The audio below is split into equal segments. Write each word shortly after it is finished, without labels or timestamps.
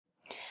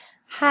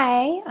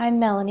Hi, I'm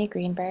Melanie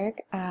Greenberg.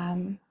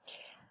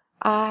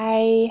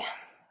 I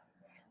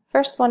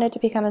first wanted to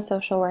become a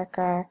social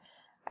worker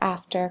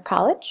after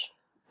college.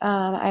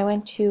 I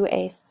went to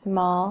a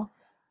small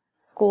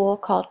school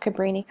called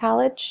Cabrini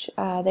College.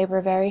 They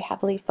were very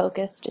heavily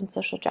focused in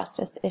social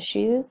justice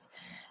issues,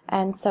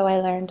 and so I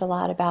learned a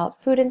lot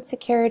about food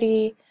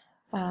insecurity,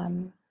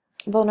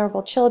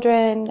 vulnerable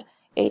children,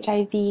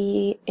 HIV,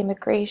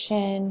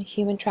 immigration,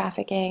 human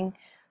trafficking.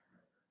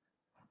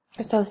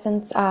 So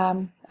since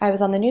I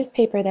was on the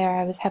newspaper there,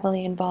 I was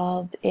heavily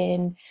involved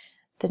in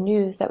the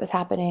news that was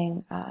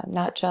happening,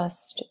 not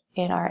just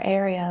in our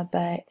area,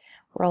 but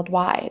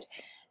worldwide.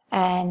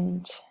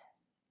 And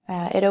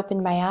it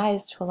opened my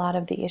eyes to a lot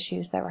of the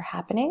issues that were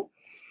happening.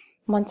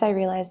 Once I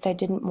realized I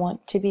didn't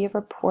want to be a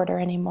reporter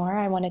anymore,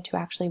 I wanted to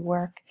actually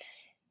work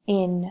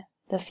in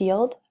the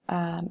field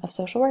of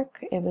social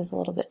work. It was a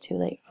little bit too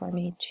late for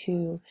me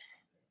to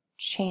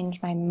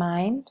change my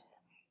mind.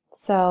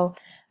 So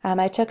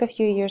I took a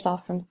few years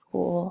off from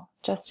school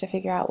just to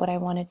figure out what I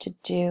wanted to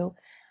do.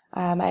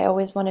 I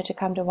always wanted to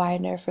come to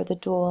Widener for the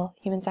dual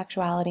human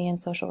sexuality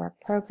and social work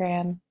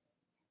program.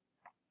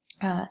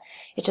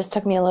 It just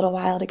took me a little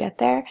while to get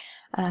there.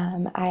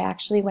 I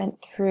actually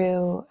went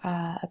through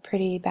a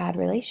pretty bad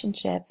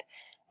relationship,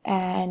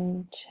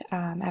 and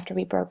after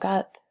we broke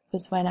up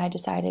was when I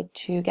decided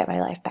to get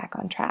my life back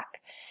on track.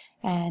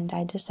 And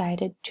I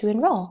decided to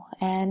enroll,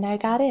 and I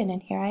got in,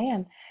 and here I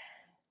am.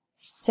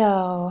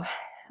 So,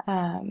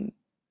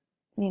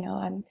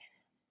 I'm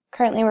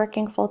currently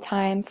working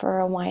full-time for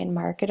a wine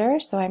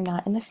marketer, so I'm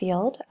not in the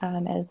field.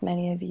 As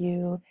many of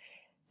you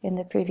in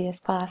the previous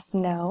class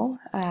know,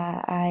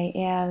 I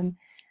am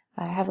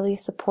heavily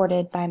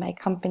supported by my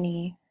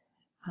company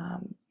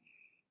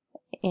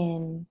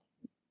in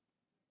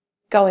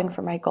going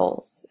for my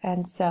goals.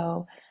 And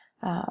so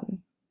I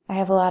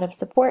have a lot of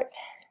support,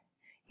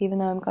 even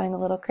though I'm going a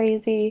little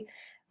crazy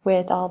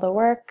with all the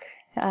work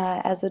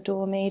as a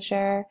dual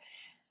major.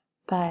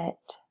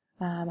 But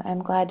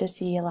I'm glad to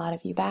see a lot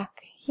of you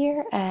back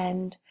here,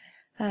 and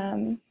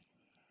I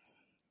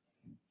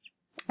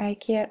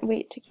can't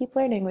wait to keep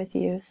learning with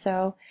you.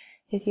 So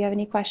if you have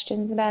any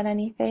questions about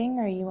anything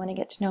or you want to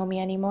get to know me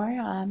anymore,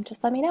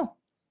 just let me know.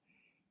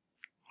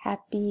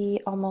 Happy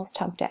almost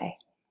hump day.